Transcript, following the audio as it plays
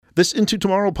This Into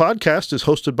Tomorrow podcast is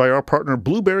hosted by our partner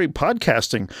Blueberry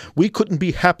Podcasting. We couldn't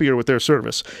be happier with their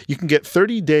service. You can get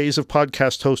 30 days of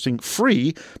podcast hosting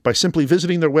free by simply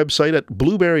visiting their website at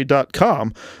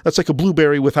blueberry.com. That's like a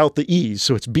blueberry without the E's,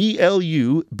 so it's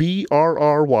BLUBRRY.com.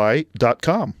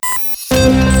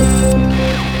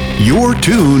 You're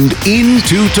tuned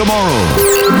into tomorrow.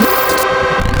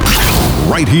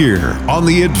 Right here on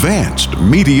the Advanced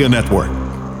Media Network.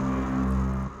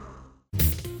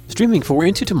 Streaming for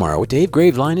Into Tomorrow with Dave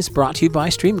Graveline is brought to you by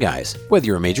StreamGuys. Whether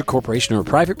you're a major corporation or a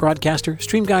private broadcaster,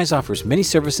 StreamGuys offers many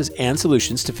services and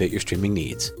solutions to fit your streaming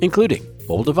needs, including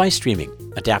mobile device streaming,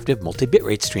 adaptive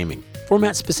multi-bitrate streaming,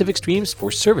 format-specific streams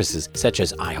for services such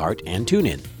as iHeart and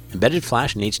TuneIn, embedded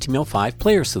Flash and HTML5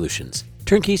 player solutions,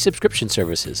 turnkey subscription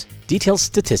services, detailed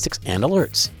statistics and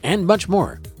alerts, and much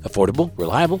more. Affordable,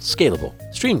 reliable, scalable.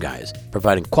 StreamGuys,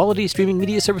 providing quality streaming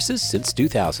media services since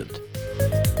 2000.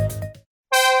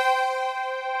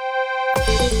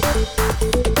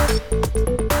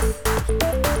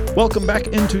 Welcome back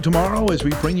into Tomorrow as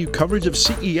we bring you coverage of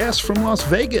CES from Las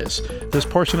Vegas. This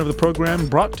portion of the program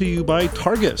brought to you by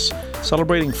Targus,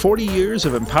 celebrating 40 years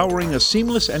of empowering a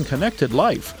seamless and connected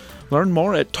life. Learn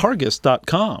more at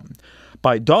targus.com.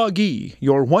 By Doggy,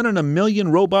 your 1 in a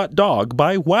million robot dog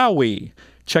by Wowie.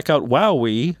 Check out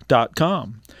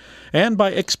wowie.com. And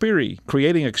by Xperi,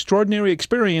 creating extraordinary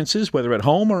experiences whether at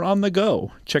home or on the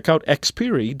go. Check out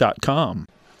xperi.com.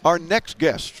 Our next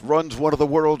guest runs one of the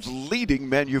world's leading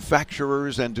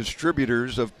manufacturers and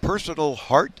distributors of personal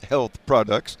heart health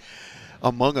products,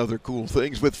 among other cool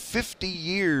things, with 50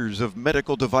 years of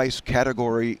medical device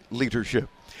category leadership.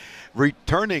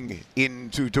 Returning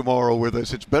into tomorrow with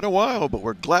us. It's been a while, but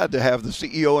we're glad to have the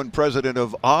CEO and president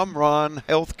of Omron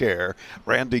Healthcare,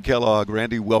 Randy Kellogg.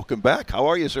 Randy, welcome back. How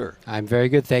are you, sir? I'm very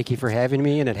good. Thank you for having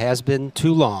me, and it has been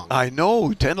too long. I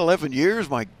know, 10, 11 years,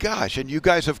 my gosh, and you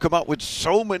guys have come out with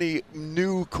so many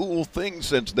new cool things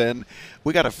since then.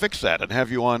 We got to fix that and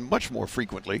have you on much more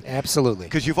frequently. Absolutely.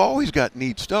 Because you've always got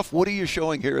neat stuff. What are you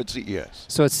showing here at CES?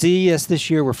 So at CES this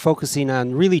year, we're focusing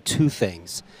on really two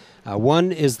things.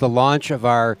 One is the launch of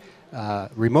our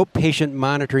remote patient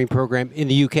monitoring program in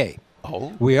the UK.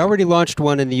 Oh. We already launched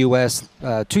one in the US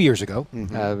 2 years ago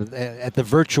at the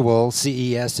virtual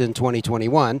CES in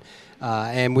 2021,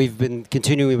 and we've been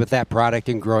continuing with that product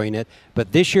and growing it.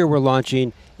 But this year we're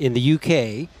launching in the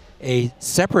UK a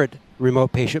separate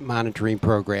remote patient monitoring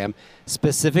program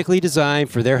specifically designed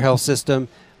for their health system,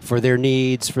 for their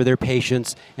needs, for their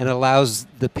patients, and allows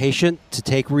the patient to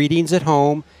take readings at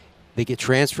home. They get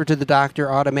transferred to the doctor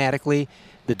automatically.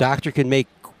 The doctor can make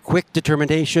quick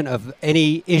determination of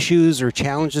any issues or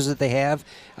challenges that they have.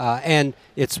 And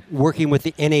it's working with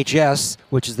the NHS,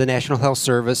 which is the National Health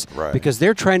Service, right, because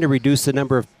they're trying to reduce the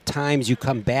number of times you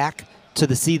come back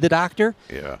to see the doctor.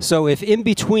 Yeah. So if in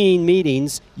between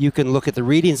meetings you can look at the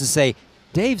readings and say,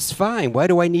 Dave's fine, why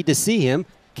do I need to see him?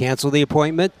 Cancel the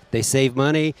appointment. They save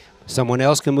money. Someone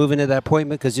else can move into that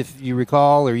appointment because if you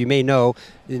recall or you may know,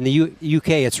 in the UK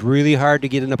it's really hard to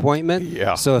get an appointment.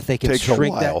 Yeah. So if they can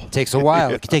shrink that, it takes a while.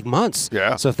 Yeah. It can take months.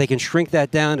 Yeah. So if they can shrink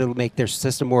that down, it'll make their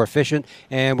system more efficient.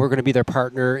 And we're going to be their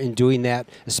partner in doing that,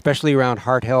 especially around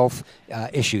heart health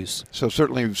issues. So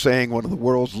certainly saying one of the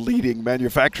world's leading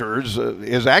manufacturers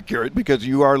is accurate because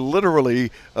you are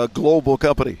literally a global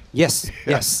company. Yes,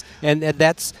 yes. And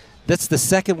that's the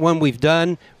second one we've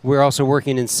done. We're also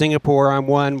working in Singapore on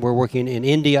one. We're working in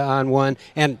India on one.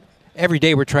 And every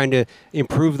day we're trying to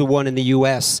improve the one in the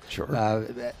U.S. Sure.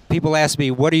 People ask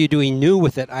me, what are you doing new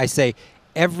with it? I say,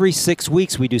 every 6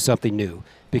 weeks we do something new.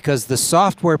 Because the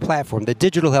software platform, the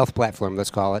digital health platform,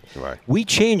 let's call it, right, we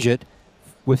change it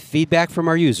with feedback from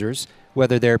our users,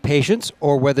 whether they're patients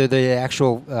or whether they're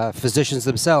actual physicians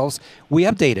themselves. We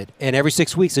update it. And every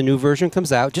 6 weeks, a new version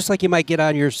comes out. Just like you might get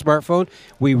on your smartphone,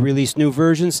 we release new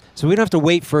versions. So we don't have to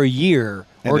wait for a year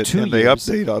or 2 years. They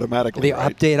update automatically. They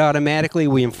update automatically.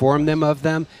 We inform them of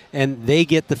them. And they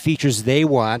get the features they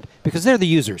want because they're the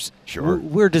users. Sure.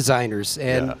 We're designers.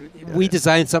 And we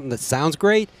design something that sounds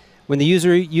great. When the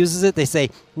user uses it, they say,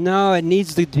 no, it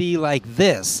needs to be like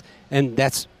this. And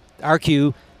that's our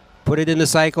cue. Put it in the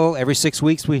cycle. Every 6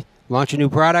 weeks we launch a new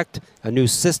product, a new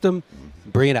system,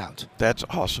 bring it out. That's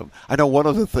awesome. I know one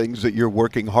of the things that you're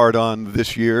working hard on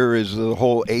this year is the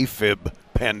whole AFib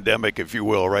pandemic, if you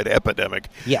will, right? Epidemic.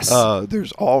 Yes.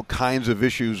 There's all kinds of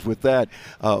issues with that.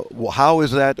 How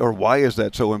is that, or why is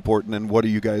that so important, and what are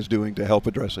you guys doing to help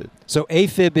address it? So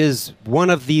AFib is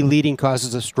one of the leading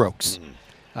causes of strokes.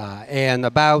 And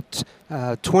about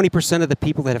 20% of the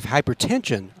people that have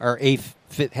hypertension are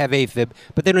have AFib,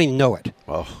 but they don't even know it.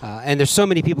 Oh. And there's so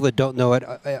many people that don't know it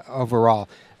overall.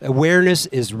 Awareness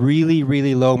is really,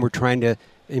 really low, and we're trying to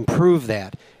improve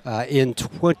that. In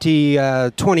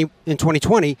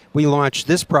 2020, we launched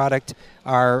this product,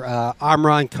 our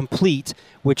Omron Complete,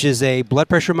 which is a blood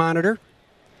pressure monitor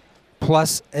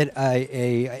plus a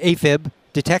AFib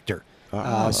detector.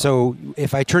 So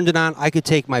if I turned it on, I could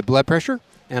take my blood pressure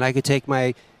and I could take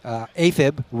my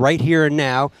AFib right here and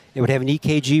now. It would have an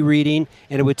EKG reading,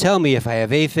 and it would tell me if I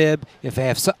have AFib, if I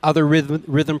have other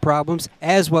rhythm problems,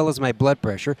 as well as my blood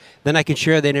pressure. Then I can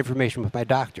share that information with my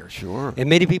doctor. Sure. And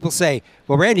many people say,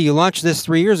 well, Randy, you launched this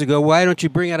 3 years ago. Why don't you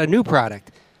bring out a new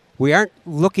product? We aren't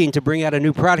looking to bring out a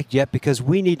new product yet because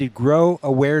we need to grow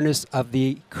awareness of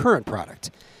the current product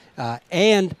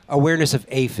and awareness of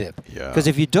AFib. Yeah. Because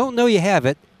if you don't know you have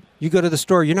it, you go to the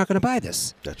store, you're not going to buy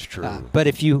this. That's true. But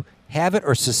if you have it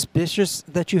or suspicious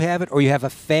that you have it, or you have a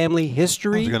family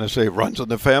history. I was going to say, runs in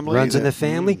the family. Runs in the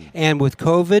family. And with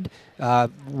COVID,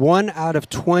 1 out of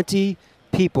 20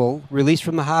 people released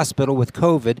from the hospital with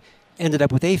COVID ended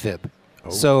up with AFib.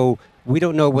 So we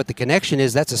don't know what the connection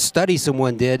is. That's a study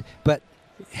someone did. But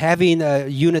having a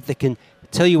unit that can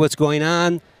tell you what's going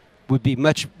on would be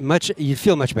much, you'd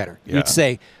feel much better. Yeah. You'd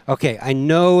say, okay, I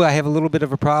know I have a little bit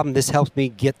of a problem. This helps me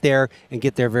get there and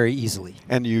get there very easily.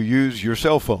 And you use your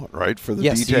cell phone, right, for the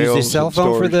Yes, you details? use your cell and phone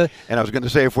for storage. the- And I was going to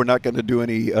say, if we're not going to do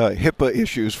any HIPAA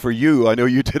issues for you, I know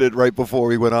you did it right before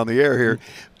we went on the air here,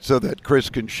 so that Chris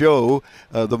can show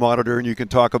the monitor and you can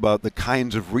talk about the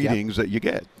kinds of readings that you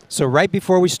get. So right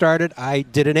before we started, I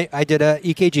did a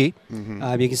EKG.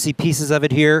 You can see pieces of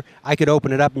it here. I could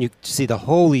open it up and you could see the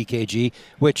whole EKG,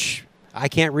 which I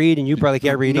can't read and you probably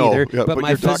can't read No, either. yeah, but but my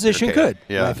your doctor physician can. could.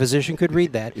 Yeah. My physician could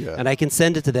read that, Yeah. and I can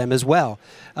send it to them as well.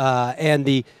 And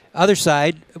the other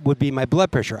side would be my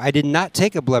blood pressure. I did not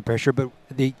take a blood pressure, but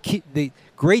the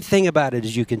great thing about it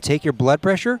is you can take your blood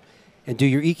pressure and do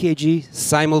your EKG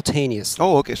simultaneously.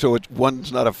 Oh, okay. So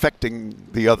one's not affecting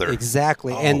the other.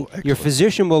 Exactly. Oh, And your excellent.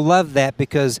 physician will love that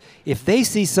because if they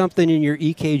see something in your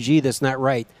EKG that's not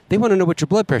right, they want to know what your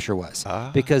blood pressure was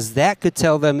because that could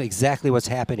tell them exactly what's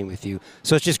happening with you.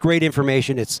 So it's just great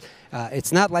information. It's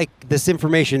not like this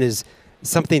information is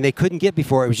something they couldn't get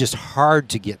before. It was just hard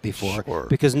to get before Sure.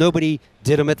 because nobody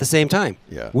did them at the same time.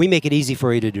 Yeah. We make it easy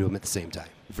for you to do them at the same time.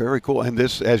 Very cool. And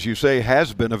this, as you say,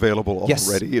 has been available Yes.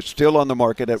 already. It's still on the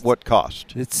market at what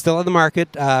cost? It's still on the market.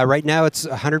 Right now it's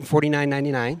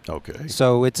 $149.99. Okay.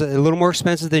 So it's a little more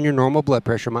expensive than your normal blood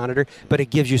pressure monitor, but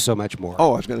it gives you so much more.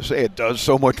 Oh, I was going to say, it does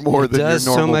so much more than your normal It does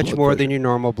so much blood more pressure. than your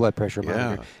normal blood pressure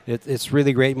monitor. Yeah. It's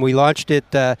really great. And we launched it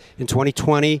in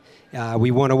 2020.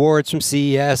 We won awards from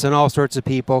CES and all sorts of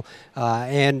people.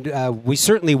 And we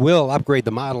certainly will upgrade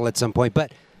the model at some point.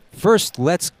 But first,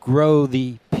 let's grow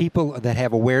the people that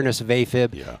have awareness of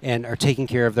AFib Yeah. and are taking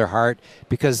care of their heart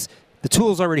because the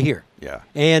tool's already here. Yeah.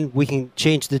 And we can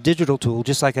change the digital tool,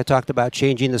 just like I talked about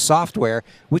changing the software.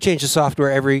 We change the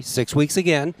software every 6 weeks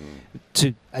again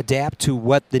to adapt to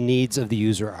what the needs of the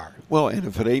user are. Well, and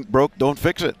if it ain't broke, don't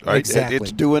fix it. Right? Exactly.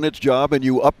 It's doing its job, and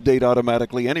you update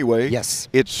automatically anyway. Yes.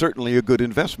 It's certainly a good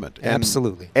investment. And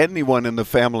Absolutely. anyone in the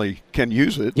family can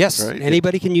use it. Yes, Right?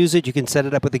 anybody can use it. You can set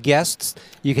it up with the guests.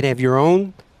 You can have your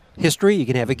own history. You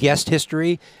can have a guest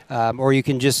history, or you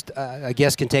can just a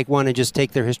guest can take one and just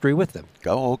take their history with them.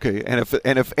 Oh, okay.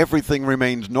 And if everything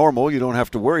remains normal, you don't have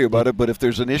to worry about it. But if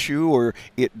there's an issue, or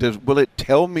will it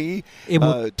tell me It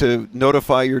will- to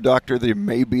notify your doctor there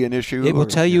may be an issue? It will or-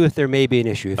 tell you if there may be an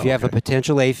issue. If you have a Okay.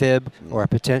 potential AFib or a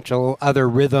potential other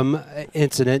rhythm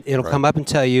incident, it'll Right. come up and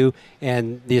tell you,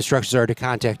 and the instructions are to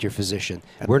contact your physician.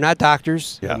 We're not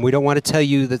doctors, Yeah. and we don't want to tell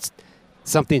you that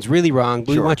something's really wrong.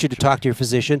 We Sure, want you to talk to your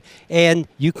physician, and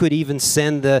you could even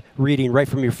send the reading right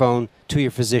from your phone to your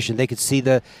physician. They could see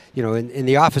in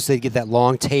the office, they'd get that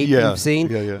long tape Yeah, you've seen.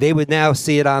 yeah. They would now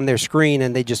see it on their screen,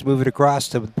 and they just move it across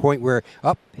to the point where,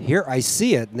 here I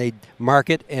see it, and they'd mark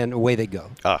it, and away they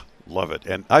go. Love it.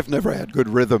 And I've never had good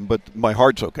rhythm, but my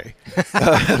heart's okay.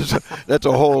 So that's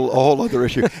a whole other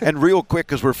issue. And real quick,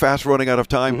 because we're fast running out of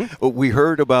time, we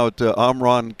heard about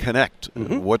Omron Connect.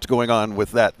 What's going on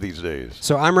with that these days?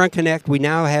 So Omron Connect, we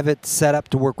now have it set up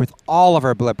to work with all of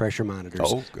our blood pressure monitors.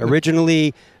 Oh, good.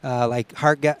 Originally, like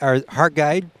Heart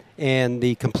Guide and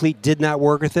the Complete did not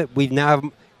work with it. We've now have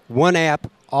one app,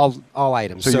 all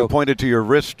items. So you pointed to your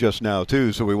wrist just now,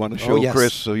 too, so we want to show yes.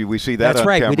 Chris so we see that That's on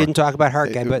right. camera. We didn't talk about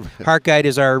Heart Guide, but Heart Guide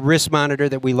is our wrist monitor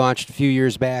that we launched a few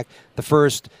years back, the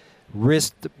first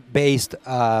wrist-based,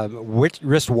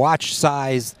 wrist watch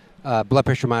size blood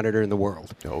pressure monitor in the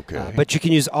world. Okay. But you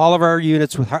can use all of our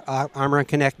units with Omron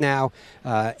Connect now,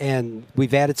 and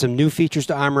we've added some new features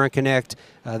to Omron Connect.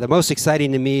 The most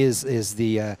exciting to me is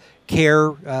the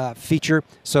care feature.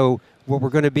 So what we're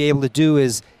going to be able to do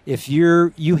is if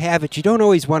you have it, you don't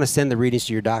always want to send the readings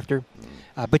to your doctor,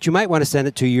 but you might want to send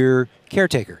it to your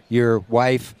caretaker, your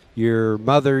wife, your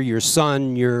mother, your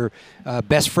son, your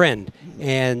best friend,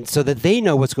 and so that they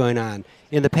know what's going on.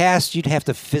 In the past, you'd have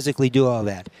to physically do all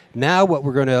that. Now what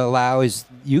we're going to allow is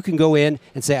you can go in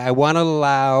and say, I want to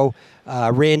allow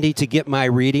Randy to get my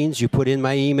readings. You put in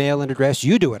my email and address.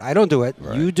 You do it. I don't do it.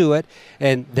 Right. You do it.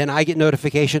 And then I get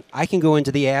notification. I can go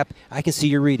into the app. I can see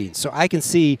your readings. So I can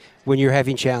see when you're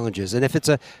having challenges. And if it's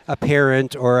a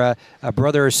parent or a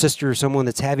brother or sister or someone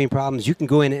that's having problems, you can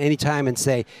go in at any time and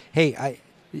say, hey,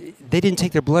 they didn't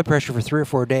take their blood pressure for 3 or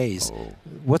 4 days. Oh.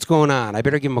 What's going on? I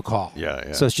better give them a call.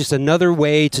 Yeah. So it's just another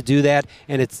way to do that,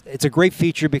 and it's a great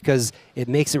feature because it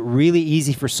makes it really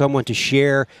easy for someone to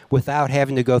share without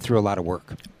having to go through a lot of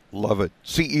work. Love it.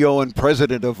 CEO and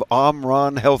president of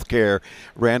Omron Healthcare,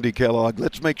 Randy Kellogg.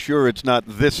 Let's make sure it's not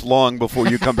this long before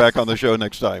you come back on the show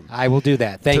next time. I will do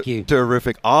that. Thank you.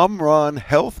 Terrific.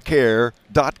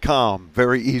 OmronHealthcare.com.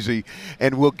 Very easy.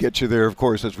 And we'll get you there, of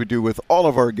course, as we do with all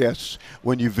of our guests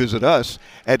when you visit us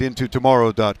at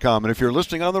intotomorrow.com. And if you're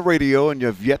listening on the radio and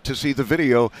you've yet to see the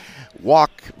video,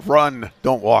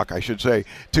 don't walk, I should say,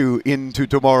 to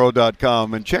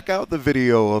intotomorrow.com and check out the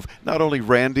video of not only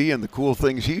Randy and the cool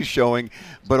things he's showing,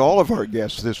 but all of our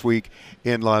guests this week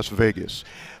in Las Vegas.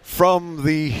 From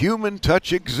the Human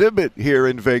Touch exhibit here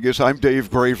in Vegas, I'm Dave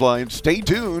Graveline. Stay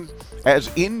tuned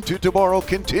as Into Tomorrow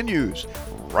continues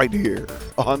right here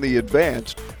on the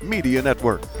Advanced Media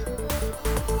Network.